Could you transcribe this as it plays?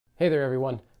Hey there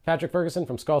everyone, Patrick Ferguson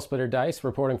from Skull Splitter Dice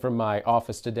reporting from my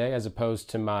office today as opposed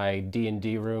to my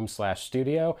D&D room slash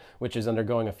studio, which is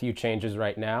undergoing a few changes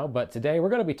right now. But today we're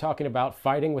going to be talking about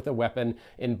fighting with a weapon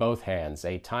in both hands,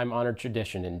 a time-honored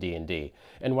tradition in D&D.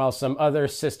 And while some other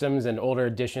systems and older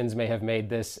editions may have made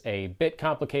this a bit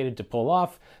complicated to pull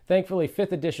off, thankfully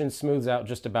 5th edition smooths out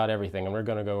just about everything, and we're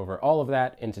going to go over all of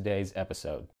that in today's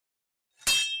episode.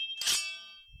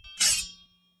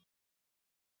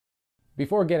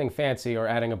 Before getting fancy or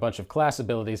adding a bunch of class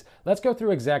abilities, let's go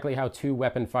through exactly how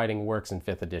two-weapon fighting works in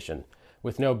 5th edition.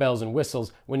 With no bells and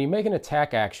whistles, when you make an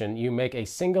attack action, you make a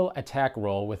single attack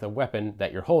roll with a weapon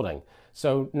that you're holding.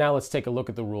 So now let's take a look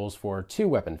at the rules for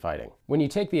two-weapon fighting. When you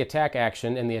take the attack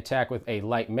action and the attack with a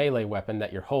light melee weapon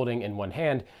that you're holding in one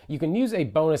hand, you can use a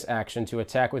bonus action to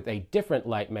attack with a different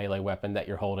light melee weapon that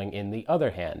you're holding in the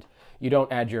other hand. You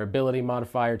don't add your ability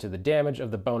modifier to the damage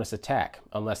of the bonus attack,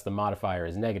 unless the modifier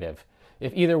is negative.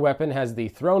 If either weapon has the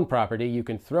thrown property, you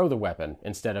can throw the weapon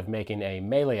instead of making a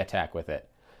melee attack with it.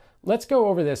 Let's go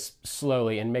over this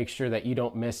slowly and make sure that you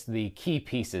don't miss the key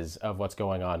pieces of what's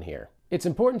going on here. It's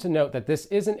important to note that this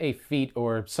isn't a feat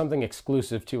or something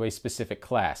exclusive to a specific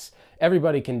class.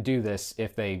 Everybody can do this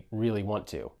if they really want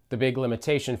to. The big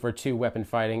limitation for two-weapon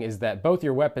fighting is that both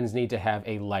your weapons need to have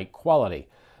a light quality.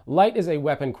 Light is a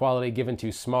weapon quality given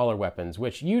to smaller weapons,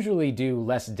 which usually do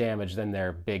less damage than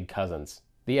their big cousins.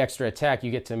 The extra attack you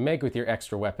get to make with your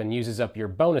extra weapon uses up your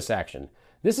bonus action.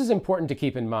 This is important to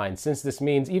keep in mind, since this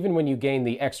means even when you gain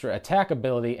the extra attack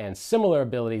ability and similar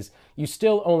abilities, you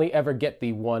still only ever get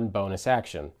the one bonus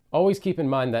action. Always keep in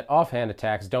mind that offhand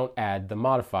attacks don't add the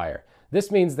modifier.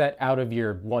 This means that out of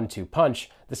your 1-2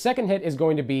 punch, the second hit is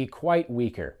going to be quite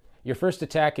weaker. Your first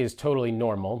attack is totally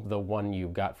normal, the one you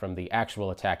got from the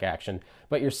actual attack action,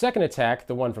 but your second attack,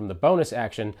 the one from the bonus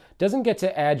action, doesn't get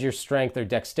to add your strength or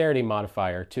dexterity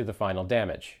modifier to the final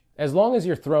damage. As long as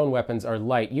your thrown weapons are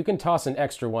light, you can toss an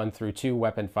extra one through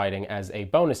two-weapon fighting as a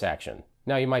bonus action.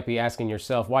 Now you might be asking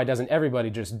yourself, why doesn't everybody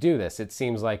just do this? It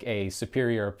seems like a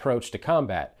superior approach to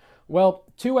combat. Well,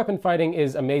 two-weapon fighting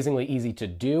is amazingly easy to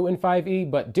do in 5e,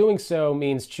 but doing so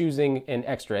means choosing an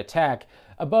extra attack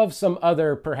above some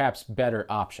other, perhaps better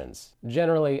options.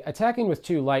 Generally, attacking with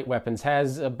two light weapons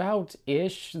has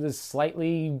about-ish the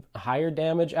slightly higher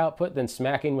damage output than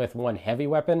smacking with one heavy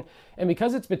weapon, and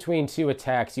because it's between two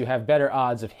attacks, you have better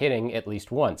odds of hitting at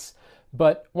least once.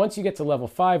 But once you get to level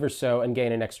 5 or so and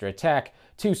gain an extra attack,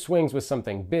 two swings with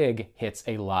something big hits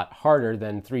a lot harder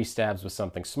than three stabs with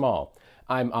something small.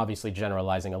 I'm obviously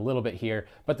generalizing a little bit here,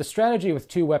 but the strategy with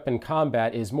two-weapon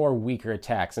combat is more weaker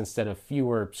attacks instead of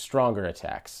fewer, stronger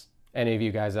attacks. Any of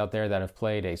you guys out there that have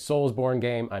played a Soulsborne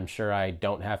game, I'm sure I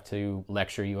don't have to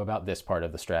lecture you about this part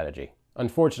of the strategy.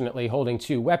 Unfortunately, holding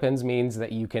two weapons means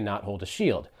that you cannot hold a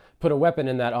shield. Put a weapon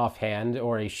in that offhand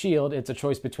or a shield, it's a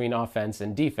choice between offense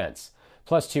and defense.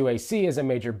 Plus 2 AC is a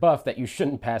major buff that you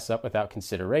shouldn't pass up without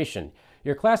consideration.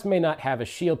 Your class may not have a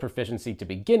shield proficiency to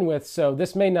begin with, so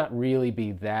this may not really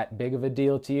be that big of a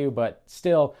deal to you, but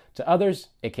still, to others,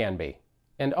 it can be.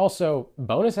 And also,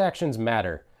 bonus actions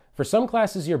matter. For some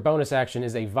classes, your bonus action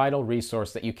is a vital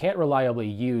resource that you can't reliably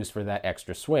use for that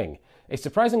extra swing. A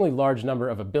surprisingly large number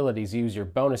of abilities use your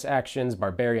bonus actions,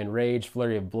 Barbarian Rage,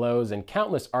 Flurry of Blows, and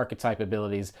countless archetype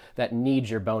abilities that need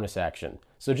your bonus action.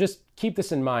 So just keep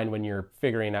this in mind when you're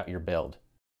figuring out your build.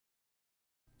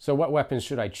 So what weapons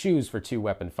should I choose for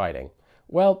two-weapon fighting?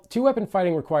 Well, two-weapon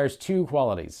fighting requires two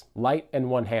qualities, light and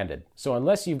one-handed. So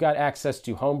unless you've got access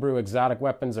to homebrew exotic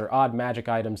weapons or odd magic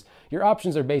items, your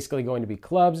options are basically going to be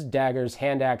clubs, daggers,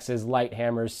 hand axes, light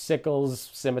hammers,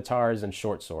 sickles, scimitars, and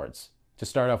short swords. To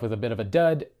start off with a bit of a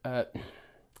dud,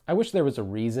 I wish there was a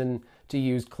reason to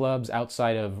use clubs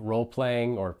outside of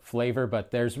role-playing or flavor, but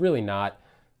there's really not.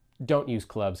 Don't use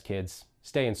clubs, kids.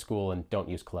 Stay in school and don't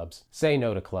use clubs. Say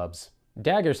no to clubs.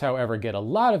 Daggers, however, get a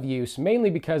lot of use, mainly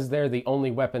because they're the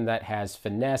only weapon that has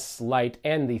finesse, light,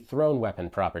 and the thrown weapon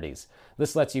properties.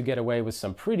 This lets you get away with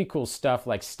some pretty cool stuff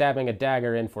like stabbing a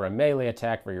dagger in for a melee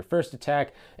attack for your first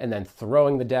attack, and then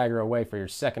throwing the dagger away for your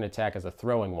second attack as a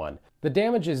throwing one. The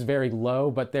damage is very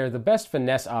low, but they're the best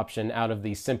finesse option out of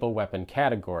the simple weapon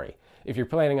category. If you're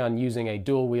planning on using a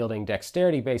dual-wielding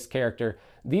dexterity-based character,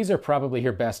 these are probably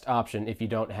your best option if you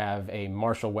don't have a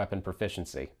martial weapon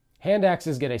proficiency. Hand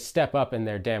axes get a step up in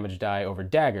their damage die over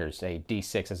daggers, a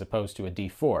d6 as opposed to a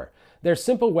d4. They're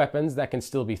simple weapons that can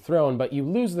still be thrown, but you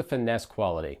lose the finesse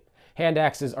quality. Hand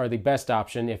axes are the best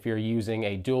option if you're using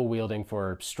a dual wielding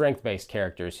for strength-based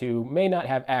characters who may not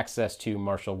have access to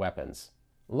martial weapons.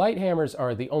 Light hammers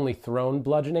are the only thrown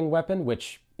bludgeoning weapon,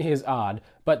 which is odd,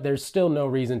 but there's still no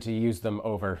reason to use them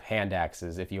over hand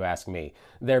axes, if you ask me.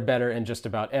 They're better in just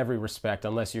about every respect,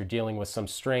 unless you're dealing with some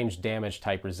strange damage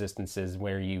type resistances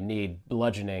where you need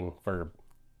bludgeoning for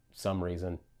some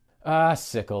reason.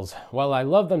 Sickles. While I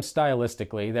love them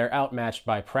stylistically, they're outmatched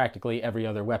by practically every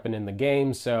other weapon in the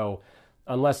game, so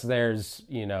unless there's,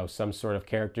 some sort of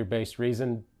character-based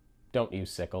reason, don't use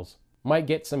sickles. Might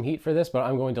get some heat for this, but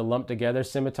I'm going to lump together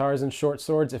scimitars and short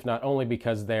swords, if not only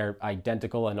because they're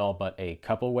identical in all but a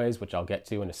couple ways, which I'll get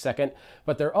to in a second,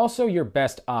 but they're also your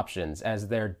best options, as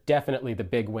they're definitely the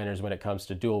big winners when it comes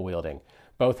to dual wielding.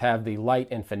 Both have the light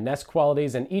and finesse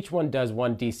qualities, and each one does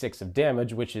 1d6 of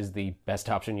damage, which is the best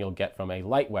option you'll get from a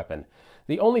light weapon.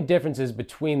 The only differences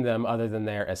between them, other than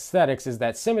their aesthetics, is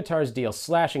that scimitars deal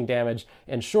slashing damage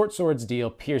and short swords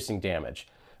deal piercing damage.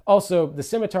 Also, the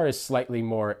scimitar is slightly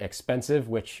more expensive,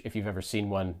 which, if you've ever seen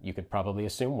one, you could probably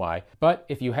assume why. But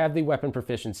if you have the weapon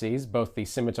proficiencies, both the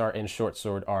scimitar and short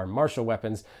sword are martial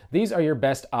weapons, these are your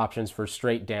best options for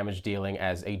straight damage dealing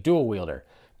as a dual wielder.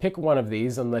 Pick one of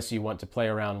these unless you want to play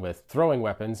around with throwing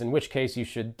weapons, in which case you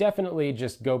should definitely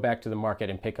just go back to the market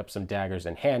and pick up some daggers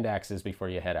and hand axes before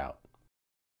you head out.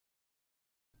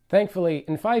 Thankfully,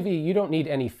 in 5e you don't need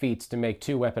any feats to make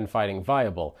two-weapon fighting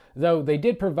viable, though they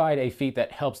did provide a feat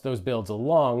that helps those builds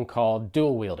along called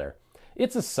Dual Wielder.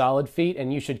 It's a solid feat,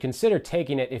 and you should consider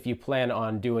taking it if you plan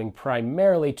on doing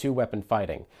primarily two-weapon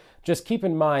fighting. Just keep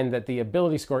in mind that the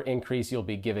ability score increase you'll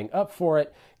be giving up for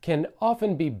it can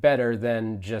often be better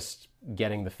than just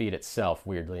getting the feat itself,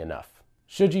 weirdly enough.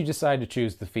 Should you decide to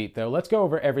choose the feat, though, let's go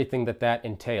over everything that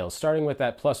entails, starting with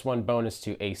that +1 bonus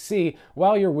to AC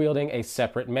while you're wielding a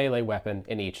separate melee weapon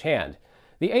in each hand.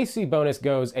 The AC bonus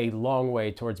goes a long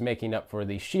way towards making up for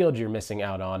the shield you're missing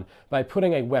out on by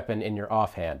putting a weapon in your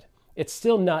offhand. It's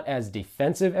still not as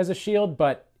defensive as a shield,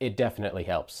 but it definitely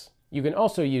helps. You can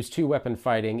also use two-weapon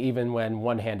fighting even when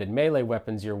one-handed melee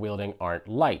weapons you're wielding aren't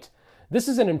light. This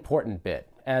is an important bit,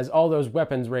 as all those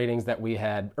weapons ratings that we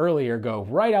had earlier go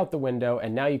right out the window,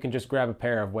 and now you can just grab a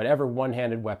pair of whatever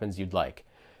one-handed weapons you'd like.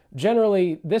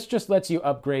 Generally, this just lets you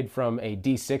upgrade from a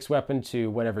D6 weapon to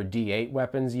whatever D8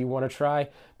 weapons you want to try,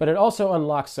 but it also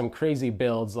unlocks some crazy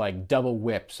builds like double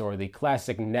whips or the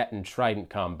classic net and trident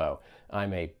combo.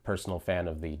 I'm a personal fan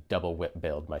of the double whip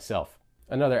build myself.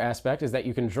 Another aspect is that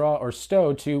you can draw or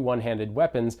stow two one-handed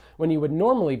weapons when you would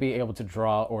normally be able to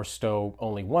draw or stow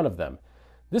only one of them.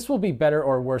 This will be better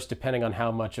or worse depending on how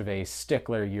much of a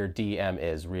stickler your DM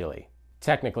is, really.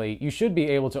 Technically, you should be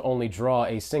able to only draw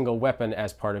a single weapon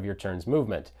as part of your turn's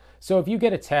movement. So if you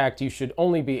get attacked, you should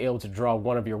only be able to draw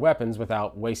one of your weapons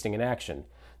without wasting an action.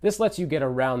 This lets you get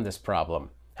around this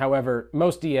problem. However,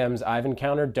 most DMs I've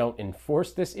encountered don't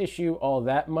enforce this issue all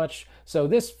that much, so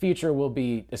this feature will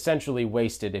be essentially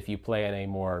wasted if you play in a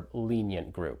more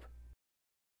lenient group.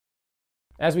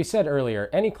 As we said earlier,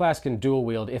 any class can dual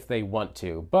wield if they want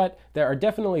to, but there are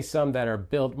definitely some that are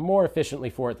built more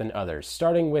efficiently for it than others,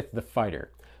 starting with the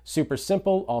fighter. Super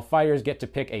simple, all fighters get to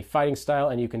pick a fighting style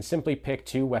and you can simply pick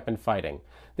two-weapon fighting.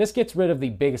 This gets rid of the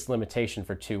biggest limitation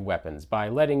for two weapons by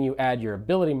letting you add your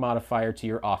ability modifier to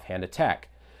your offhand attack.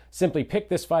 Simply pick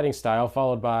this fighting style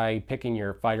followed by picking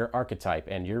your fighter archetype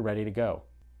and you're ready to go.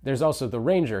 There's also the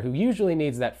Ranger, who usually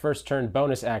needs that first turn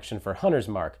bonus action for Hunter's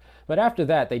Mark, but after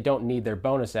that they don't need their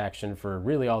bonus action for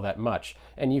really all that much,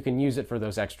 and you can use it for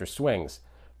those extra swings.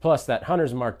 Plus, that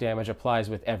Hunter's Mark damage applies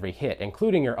with every hit,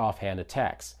 including your offhand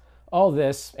attacks. All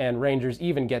this, and Rangers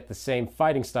even get the same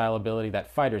fighting style ability that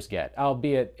fighters get,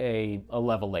 albeit a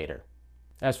level later.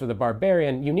 As for the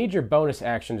Barbarian, you need your bonus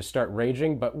action to start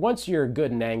raging, but once you're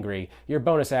good and angry, your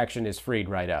bonus action is freed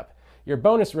right up. Your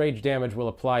bonus rage damage will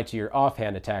apply to your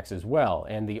offhand attacks as well,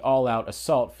 and the all-out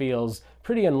assault feels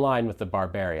pretty in line with the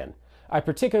Barbarian. I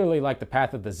particularly like the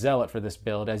Path of the Zealot for this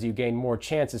build, as you gain more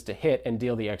chances to hit and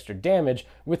deal the extra damage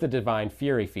with the Divine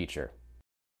Fury feature.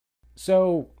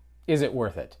 So, is it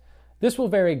worth it? This will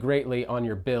vary greatly on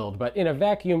your build, but in a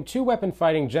vacuum, two-weapon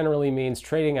fighting generally means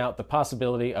trading out the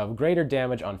possibility of greater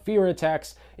damage on fewer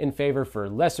attacks in favor for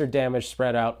lesser damage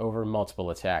spread out over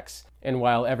multiple attacks. And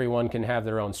while everyone can have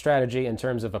their own strategy in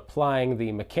terms of applying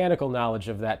the mechanical knowledge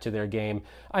of that to their game,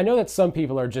 I know that some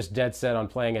people are just dead set on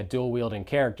playing a dual-wielding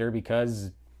character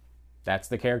because that's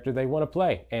the character they want to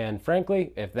play. And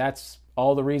frankly, if that's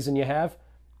all the reason you have,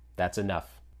 that's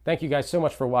enough. Thank you guys so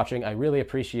much for watching. I really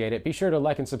appreciate it. Be sure to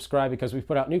like and subscribe because we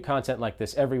put out new content like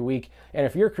this every week. And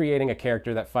if you're creating a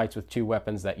character that fights with two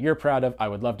weapons that you're proud of, I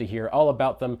would love to hear all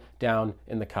about them down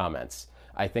in the comments.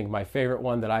 I think my favorite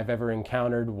one that I've ever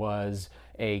encountered was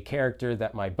a character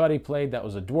that my buddy played that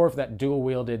was a dwarf that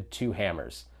dual-wielded two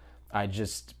hammers. I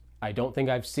don't think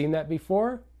I've seen that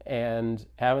before and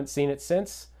haven't seen it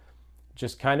since.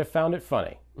 Just kind of found it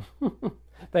funny.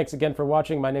 Thanks again for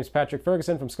watching. My name's Patrick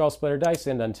Ferguson from Skull Splitter Dice,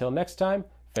 and until next time,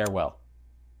 farewell.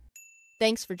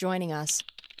 Thanks for joining us.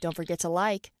 Don't forget to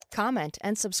like, comment,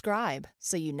 and subscribe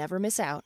so you never miss out.